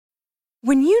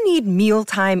When you need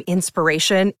mealtime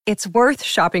inspiration, it's worth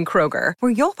shopping Kroger,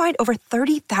 where you'll find over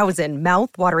 30,000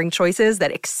 mouth-watering choices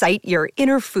that excite your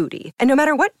inner foodie. And no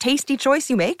matter what tasty choice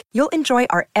you make, you'll enjoy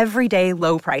our everyday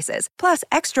low prices, plus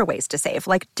extra ways to save,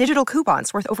 like digital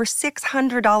coupons worth over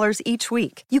 $600 each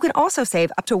week. You can also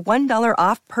save up to $1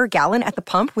 off per gallon at the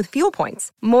pump with fuel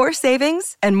points. More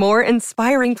savings and more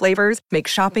inspiring flavors make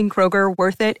shopping Kroger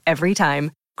worth it every time.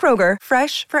 Kroger,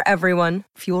 fresh for everyone.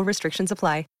 Fuel restrictions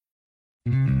apply.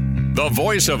 The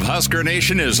voice of Husker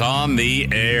Nation is on the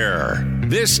air.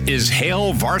 This is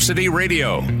Hail Varsity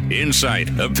Radio.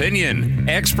 Insight, opinion,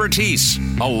 expertise,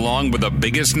 along with the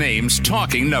biggest names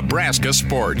talking Nebraska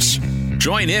sports.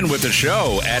 Join in with the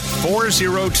show at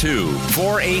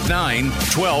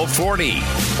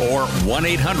 402-489-1240 or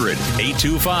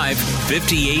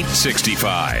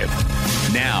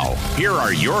 1-800-825-5865. Now, here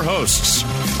are your hosts,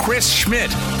 Chris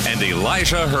Schmidt and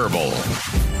Elijah Herbel.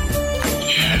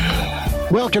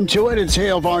 Welcome to it. It's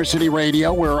Hail Varsity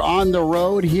Radio. We're on the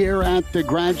road here at the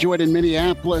Graduate in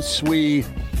Minneapolis. We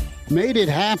made it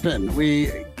happen.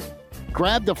 We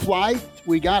grabbed the flight.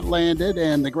 We got landed,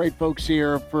 and the great folks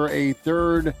here for a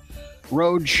third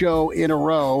road show in a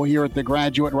row here at the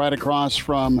Graduate right across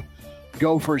from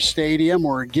Gopher Stadium.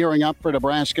 We're gearing up for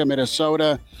Nebraska,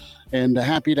 Minnesota, and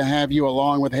happy to have you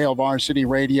along with Hail Varsity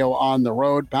Radio on the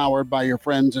road, powered by your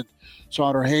friends at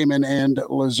Sauter Heyman and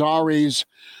Lazari's.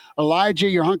 Elijah,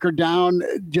 you're hunkered down,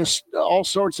 just all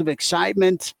sorts of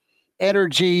excitement,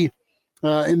 energy,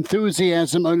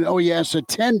 enthusiasm, and, oh yes,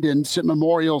 attendance at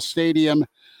Memorial Stadium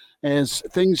as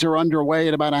things are underway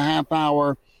in about a half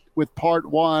hour with part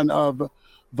one of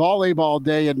Volleyball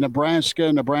Day in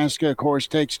Nebraska. Nebraska, of course,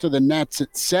 takes to the nets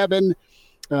at 7.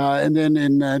 And then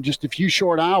in just a few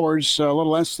short hours, a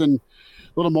little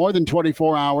more than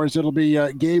 24 hours, it'll be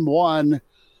game one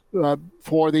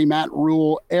for the Matt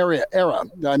Rule era.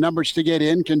 Numbers to get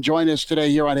in can join us today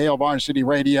here on Hail Varsity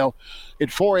Radio at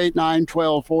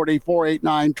 489-1240,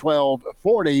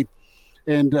 489-1240,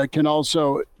 and can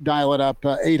also dial it up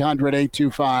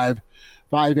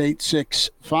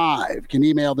 800-825-5865. Can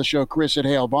email the show, Chris at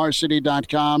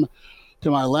hailvarsity.com.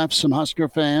 To my left, some Husker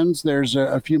fans. There's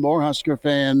a few more Husker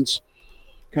fans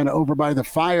kind of over by the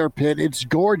fire pit. It's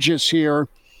gorgeous here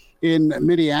in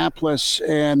Minneapolis,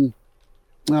 and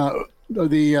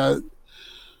the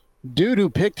dude who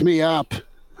picked me up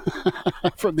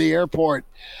from the airport,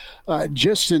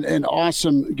 just an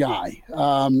awesome guy.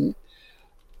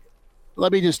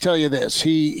 Let me just tell you this.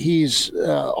 He's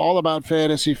all about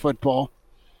fantasy football.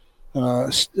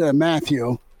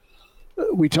 Matthew,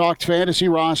 we talked fantasy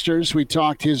rosters. We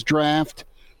talked his draft,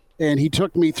 and he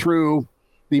took me through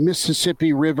the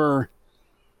Mississippi River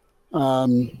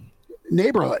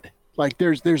neighborhood. Like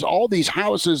there's all these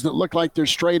houses that look like they're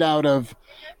straight out of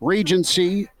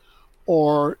Regency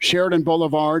or Sheridan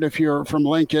Boulevard if you're from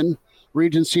Lincoln,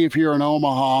 Regency if you're in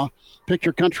Omaha, pick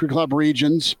your country club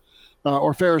regions,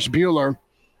 or Ferris Bueller.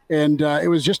 And it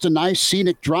was just a nice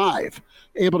scenic drive,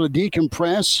 able to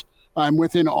decompress. I'm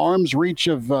within arm's reach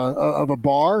of a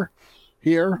bar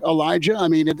here, Elijah. I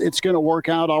mean, it's going to work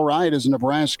out all right as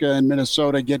Nebraska and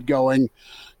Minnesota get going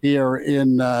here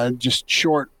in just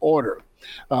short order.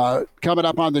 Coming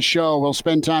up on the show, we'll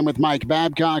spend time with Mike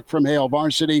Babcock from Hail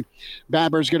Varsity.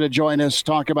 Babber's going to join us,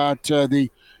 talk about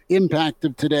the impact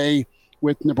of today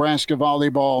with Nebraska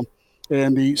volleyball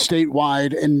and the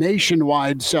statewide and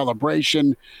nationwide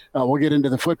celebration. We'll get into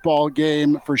the football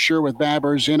game for sure with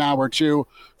Babbers in hour two.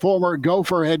 Former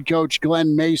Gopher head coach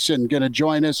Glenn Mason going to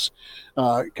join us.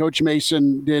 Coach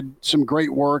Mason did some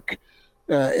great work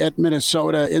at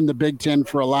Minnesota in the Big Ten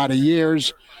for a lot of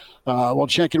years. We'll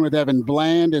check in with Evan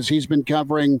Bland as he's been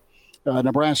covering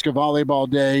Nebraska Volleyball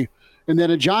Day, and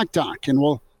then a Jock Doc, and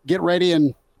we'll get ready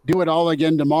and do it all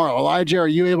again tomorrow. Elijah, are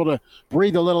you able to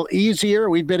breathe a little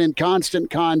easier? We've been in constant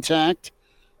contact.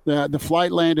 The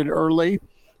flight landed early.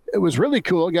 It was really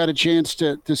cool. Got a chance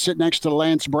to sit next to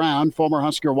Lance Brown, former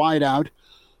Husker wideout.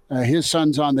 His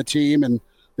son's on the team, and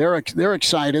they're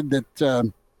excited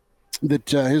that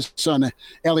his son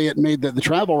Elliot made the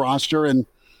travel roster, and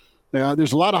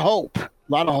there's a lot of hope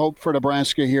for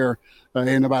Nebraska here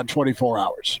in about 24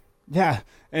 hours. Yeah,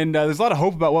 and there's a lot of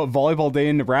hope about what Volleyball Day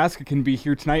in Nebraska can be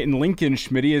here tonight in Lincoln,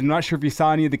 Schmitty. I'm not sure if you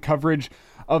saw any of the coverage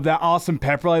of that awesome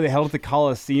pep rally they held at the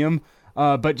Coliseum,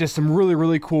 but just some really,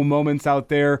 really cool moments out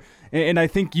there. And I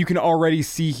think you can already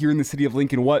see here in the city of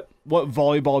Lincoln what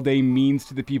Volleyball Day means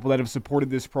to the people that have supported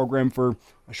this program for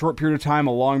a short period of time,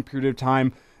 a long period of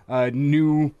time,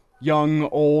 new, young,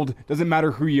 old, doesn't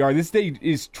matter who you are. This day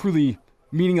is truly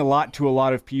meaning a lot to a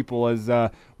lot of people as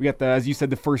we got as you said,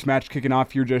 the first match kicking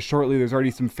off here just shortly. There's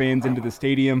already some fans into the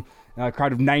stadium, A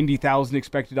crowd of 90,000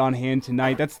 expected on hand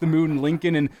tonight. That's the mood in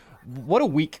Lincoln, and what a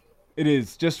week it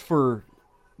is, just for,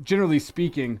 generally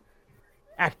speaking,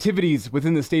 activities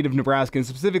within the state of Nebraska, and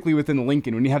specifically within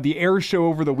Lincoln. When you have the air show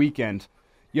over the weekend,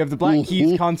 you have the Black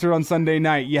Keys concert on Sunday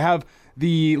night, you have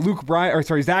the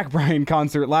Zach Bryan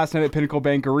concert last night at Pinnacle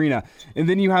Bank Arena, and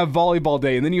then you have volleyball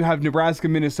day, and then you have Nebraska,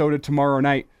 Minnesota tomorrow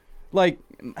night. Like,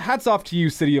 hats off to you,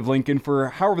 City of Lincoln, for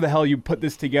however the hell you put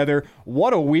this together.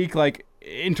 What a week. Like,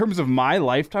 in terms of my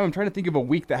lifetime, I'm trying to think of a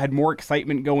week that had more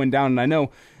excitement going down, and I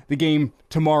know the game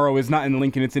tomorrow is not in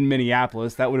Lincoln, it's in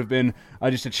Minneapolis. That would have been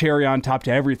just a cherry on top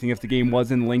to everything if the game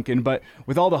was in Lincoln. But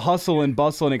with all the hustle and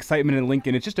bustle and excitement in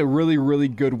Lincoln, it's just a really, really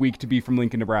good week to be from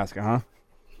Lincoln, Nebraska, huh?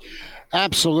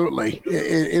 Absolutely.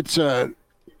 It's a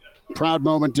proud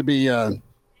moment to be a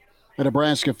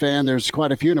Nebraska fan. There's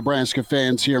quite a few Nebraska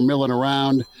fans here milling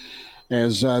around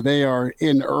as they are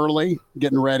in early,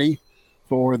 getting ready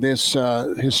for this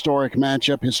historic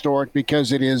matchup. Historic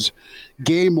because it is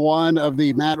game one of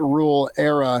the Matt Rule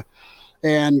era.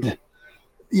 And,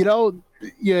 you know,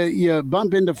 you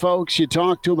bump into folks, you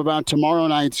talk to them about tomorrow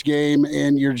night's game,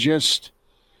 and you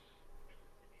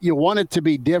want it to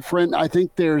be different. I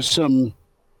think there's some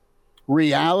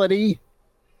reality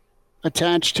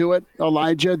attached to it,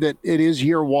 Elijah, that it is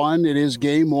year one, it is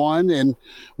game one, and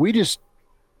we just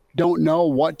don't know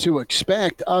what to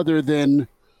expect other than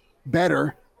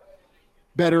better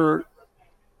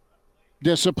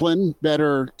discipline,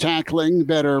 better tackling,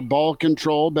 better ball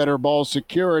control, better ball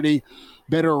security,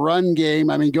 better run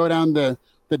game. I mean, go down the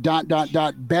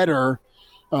better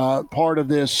part of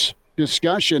this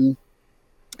discussion.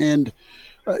 And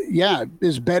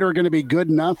is better going to be good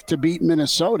enough to beat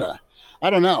Minnesota? I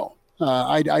don't know.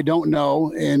 I don't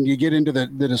know. And you get into the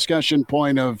discussion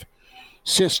point of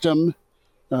system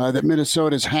that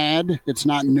Minnesota's had. It's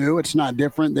not new. It's not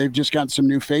different. They've just got some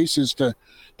new faces to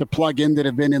plug in that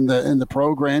have been in the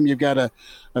program. You've got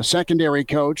a secondary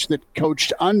coach that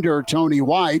coached under Tony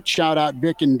White. Shout out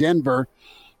Vic in Denver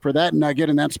for that nugget,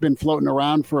 and that's been floating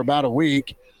around for about a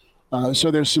week. So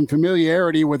there's some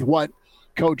familiarity with what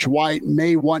Coach White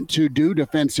may want to do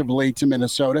defensively to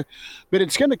Minnesota. But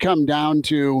it's going to come down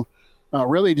to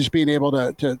really just being able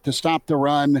to stop the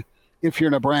run if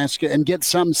you're Nebraska and get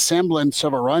some semblance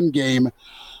of a run game.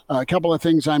 A couple of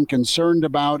things I'm concerned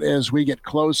about as we get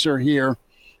closer here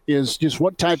is just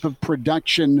what type of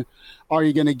production are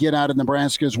you going to get out of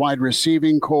Nebraska's wide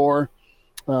receiving core?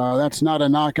 That's not a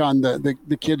knock on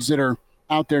the kids that are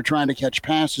out there trying to catch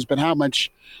passes, but how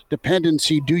much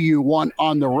dependency do you want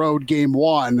on the road game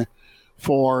one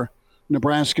for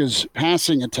Nebraska's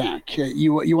passing attack?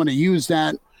 You want to use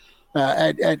that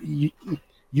at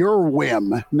your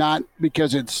whim, not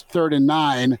because it's 3rd and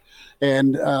 9.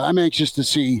 And I'm anxious to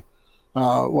see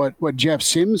what Jeff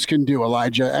Sims can do,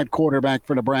 Elijah, at quarterback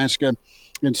for Nebraska,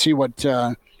 and see what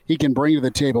he can bring to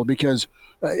the table, because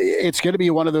it's going to be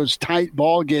one of those tight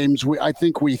ball games. I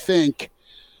think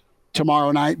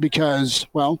tomorrow night, because,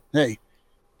 well, hey,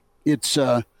 it's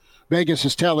Vegas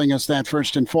is telling us that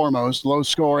first and foremost. Low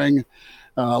scoring,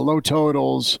 low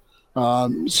totals,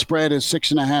 spread is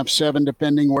 6.5, 7,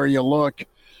 depending where you look.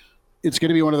 It's going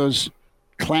to be one of those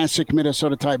classic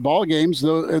Minnesota type ball games.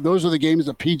 Those are the games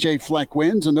that PJ Fleck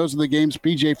wins, and those are the games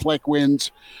PJ Fleck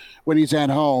wins when he's at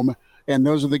home, and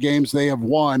those are the games they have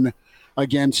won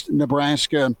against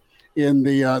Nebraska in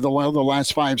the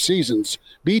last 5 seasons.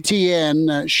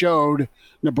 BTN showed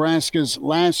Nebraska's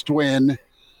last win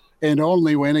and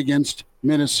only win against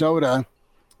Minnesota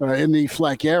in the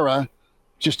Fleck era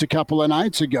just a couple of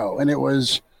nights ago, and it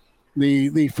was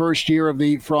the first year of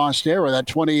the Frost era, that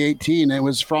 2018. It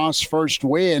was Frost's first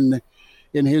win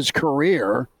in his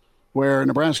career, where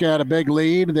Nebraska had a big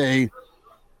lead. They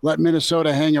let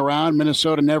Minnesota hang around.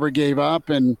 Minnesota never gave up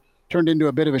and turned into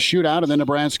a bit of a shootout, and then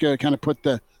Nebraska kind of put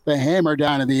the hammer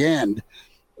down at the end.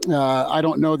 I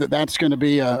don't know that that's going to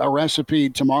be a recipe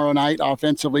tomorrow night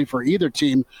offensively for either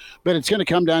team, but it's going to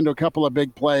come down to a couple of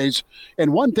big plays.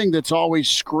 And one thing that's always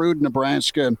screwed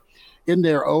Nebraska in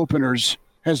their openers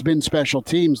has been special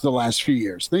teams the last few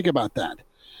years. Think about that.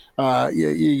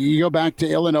 You go back to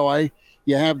Illinois,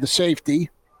 you have the safety,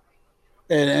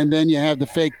 and then you have the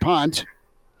fake punt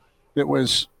that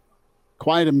was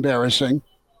quite embarrassing.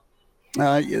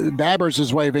 Babbers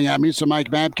is waving at me, so Mike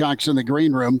Babcock's in the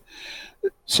green room.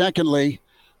 Secondly,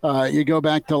 you go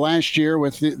back to last year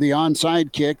with the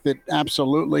onside kick that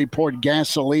absolutely poured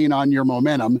gasoline on your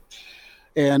momentum.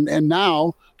 And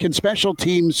now, can special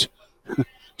teams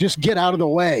just get out of the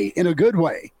way in a good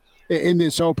way in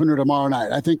this opener tomorrow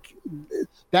night? I think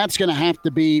that's going to have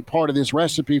to be part of this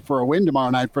recipe for a win tomorrow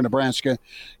night for Nebraska.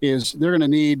 Is they're going to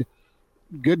need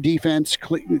good defense,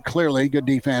 clearly good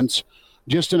defense,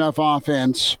 just enough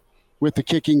offense with the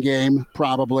kicking game,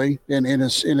 probably, and in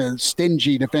a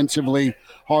stingy, defensively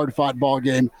hard-fought ball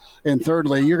game. And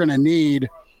thirdly, you're going to need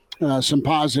some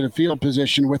positive field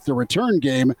position with the return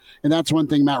game, and that's one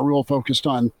thing Matt Rule focused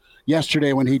on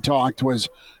yesterday when he talked was,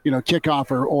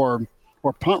 kickoff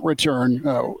or punt return.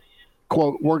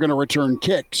 Quote, we're going to return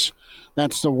kicks.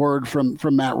 That's the word from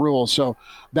Matt Rule. So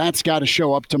that's got to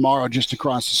show up tomorrow just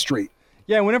across the street.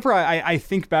 Yeah, whenever I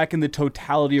think back in the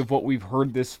totality of what we've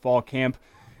heard this fall camp,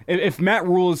 if Matt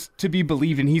Rule is to be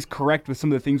believed, and he's correct with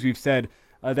some of the things we've said,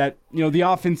 that the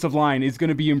offensive line is going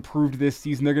to be improved this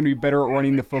season. They're going to be better at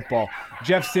running the football.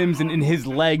 Jeff Sims and his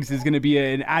legs is going to be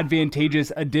an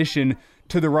advantageous addition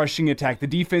to the rushing attack. The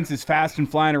defense is fast and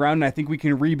flying around, and I think we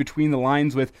can read between the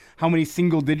lines with how many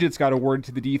single digits got awarded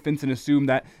to the defense and assume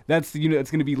that that's the unit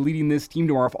that's going to be leading this team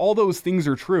tomorrow. If all those things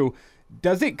are true,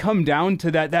 does it come down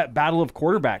to that battle of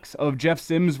quarterbacks of Jeff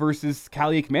Sims versus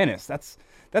Callie McManus?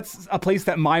 That's a place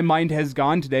that my mind has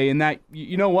gone today, and that,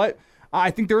 you know what?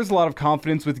 I think there is a lot of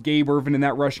confidence with Gabe Ervin in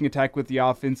that rushing attack with the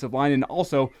offensive line, and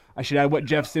also I should add what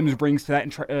Jeff Sims brings to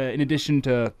that in addition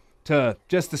to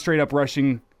just the straight-up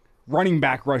running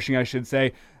back rushing, I should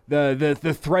say,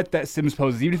 the threat that Sims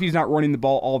poses. Even if he's not running the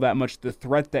ball all that much, the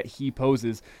threat that he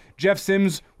poses. Jeff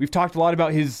Sims, we've talked a lot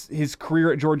about his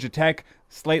career at Georgia Tech,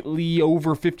 slightly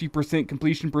over 50%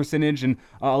 completion percentage and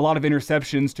a lot of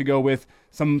interceptions to go with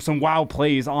some wow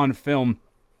plays on film.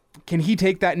 Can he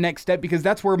take that next step? Because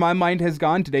that's where my mind has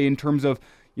gone today in terms of,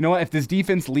 if this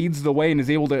defense leads the way and is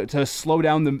able to slow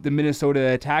down the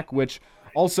Minnesota attack, which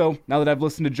also, now that I've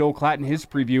listened to Joel Klatt in his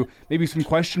preview, maybe some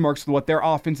question marks with what their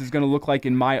offense is going to look like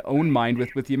in my own mind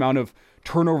with the amount of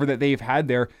turnover that they've had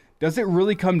there. Does it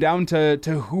really come down to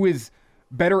who is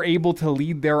better able to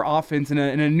lead their offense in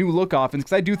a new look offense?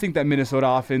 Because I do think that Minnesota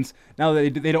offense, now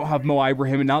that they don't have Mo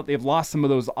Ibrahim and now that they've lost some of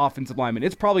those offensive linemen,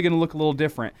 it's probably going to look a little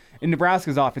different. In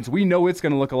Nebraska's offense, we know it's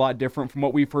going to look a lot different from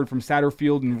what we've heard from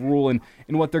Satterfield and Rule and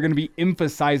what they're going to be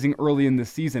emphasizing early in the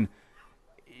season.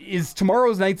 Is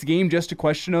tomorrow's night's game just a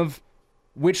question of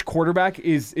which quarterback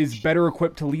is better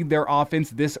equipped to lead their offense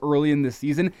this early in the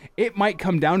season? It might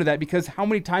come down to that, because how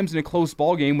many times in a close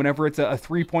ball game, whenever it's a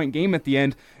 3-point game at the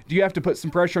end, do you have to put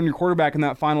some pressure on your quarterback in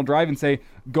that final drive and say,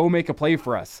 go make a play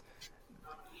for us?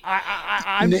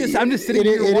 I'm just sitting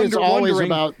here wondering. It is always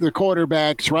about the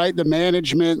quarterbacks, right? The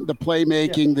management, the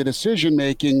playmaking, the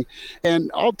decision-making.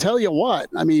 And I'll tell you what,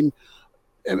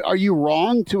 are you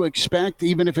wrong to expect,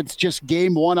 even if it's just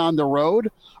game one on the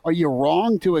road, are you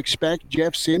wrong to expect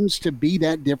Jeff Sims to be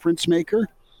that difference maker?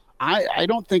 I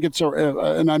don't think it's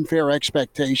an unfair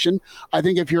expectation. I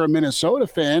think if you're a Minnesota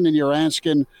fan and you're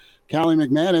asking Callie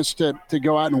McManus to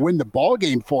go out and win the ball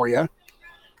game for you,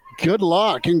 good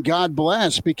luck and God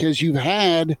bless, because you've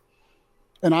had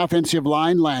an offensive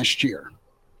line last year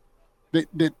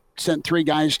that sent 3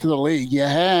 guys to the league. You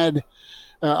had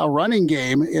a running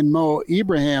game in Mo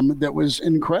Ibrahim that was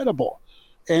incredible.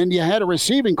 And you had a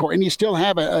receiving core, and you still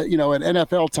have an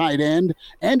NFL tight end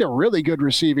and a really good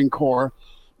receiving core.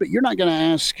 But you're not going to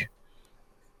ask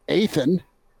Ethan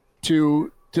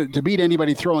to beat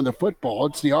anybody throwing the football.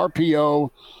 It's the RPO,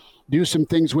 do some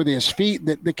things with his feet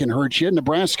that can hurt you.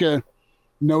 Nebraska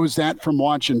knows that from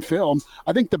watching film.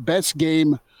 I think the best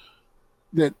game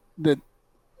that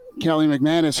Callie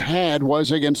McManus had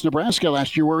was against Nebraska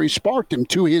last year, where he sparked him,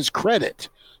 to his credit.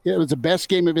 It was the best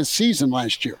game of his season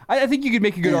last year. I think you could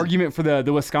make a good argument for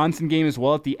the Wisconsin game as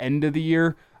well at the end of the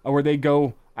year, where they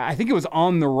go, I think it was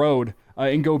on the road,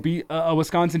 and go beat a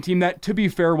Wisconsin team that, to be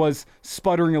fair, was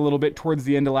sputtering a little bit towards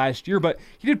the end of last year. But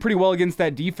he did pretty well against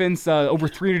that defense, over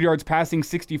 300 yards passing,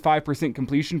 65%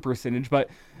 completion percentage.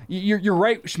 But you're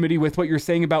right, Schmitty, with what you're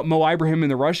saying about Mo Ibrahim in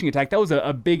the rushing attack. That was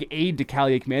a big aid to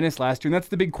Callie McManus last year, and that's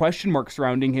the big question mark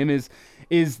surrounding him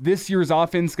is this year's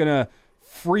offense going to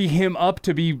free him up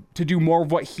to do more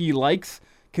of what he likes,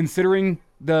 considering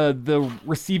the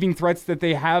receiving threats that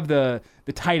they have, the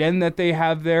tight end that they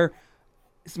have there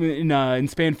in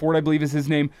Spanford, I believe is his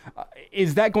name.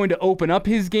 Is that going to open up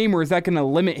his game, or is that going to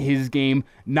limit his game,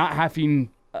 not having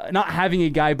a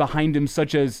guy behind him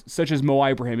such as Mo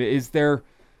Ibrahim? Is there,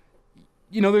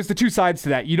 there's the two sides to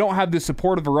that. You don't have the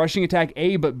support of a rushing attack,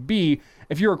 A, but B,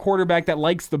 if you're a quarterback that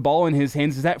likes the ball in his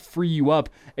hands, does that free you up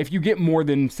if you get more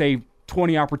than, say,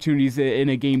 20 opportunities in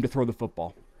a game to throw the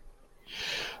football?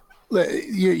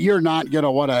 You're not going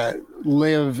to want to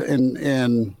live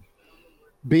and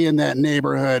be in that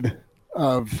neighborhood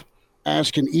of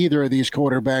asking either of these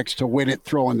quarterbacks to win it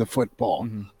throwing the football.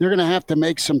 Mm-hmm. They're going to have to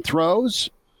make some throws.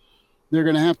 They're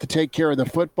going to have to take care of the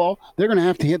football. They're going to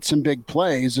have to hit some big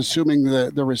plays, assuming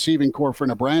the receiving core for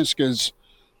Nebraska's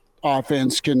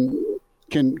offense can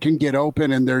get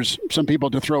open, and there's some people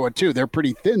to throw it to. They're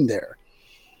pretty thin there.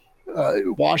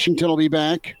 Washington will be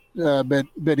back, but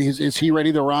is he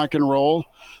ready to rock and roll?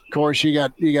 Of course, you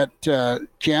got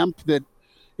Kemp that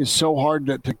is so hard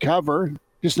to cover.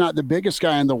 Just not the biggest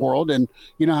guy in the world, and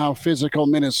you know how physical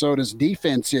Minnesota's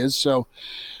defense is. So,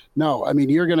 no, I mean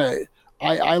you're gonna.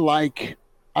 I like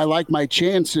my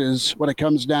chances when it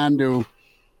comes down to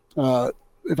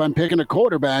if I'm picking a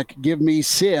quarterback, give me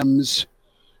Sims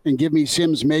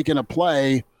making a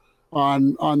play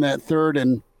on that third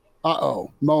and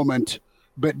moment,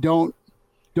 but don't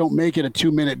make it a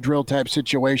 2-minute drill type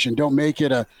situation. Don't make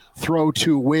it a throw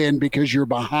to win because you're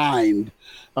behind.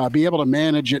 Be able to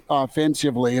manage it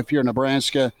offensively. If you're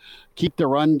Nebraska, keep the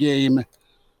run game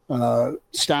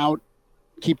stout,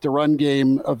 keep the run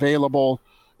game available,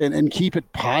 and keep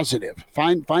it positive.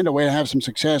 Find a way to have some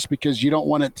success, because you don't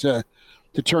want it to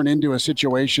turn into a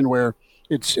situation where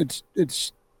it's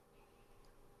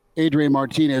Adrian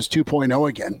Martinez 2.0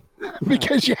 again.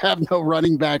 Because you have no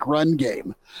running back run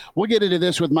game. We'll get into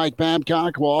this with Mike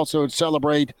Babcock. We'll also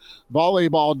celebrate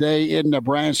Volleyball Day in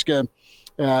Nebraska.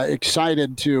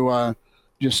 Excited to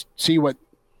just see what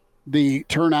the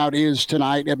turnout is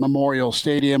tonight at Memorial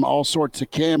Stadium. All sorts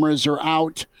of cameras are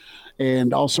out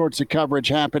and all sorts of coverage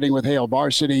happening with Hail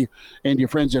Varsity and your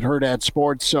friends at Hurrdat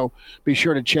Sports. So be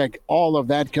sure to check all of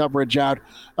that coverage out.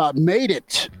 Made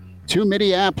it to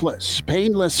Minneapolis.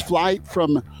 Painless flight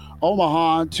from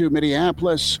Omaha to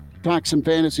Minneapolis. Talk some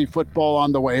fantasy football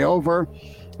on the way over.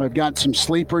 I've got some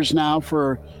sleepers now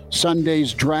for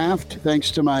Sunday's draft, thanks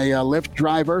to my Lyft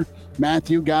driver,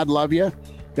 Matthew. God love you.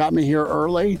 Got me here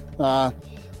early.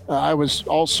 I was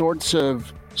all sorts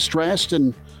of stressed,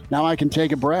 and now I can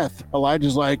take a breath.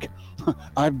 Elijah's like,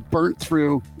 I've burnt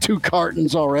through 2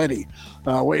 cartons already,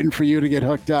 waiting for you to get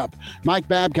hooked up. Mike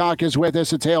Babcock is with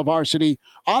us at Hail Varsity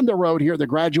on the road here at the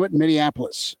Graduate in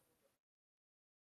Minneapolis.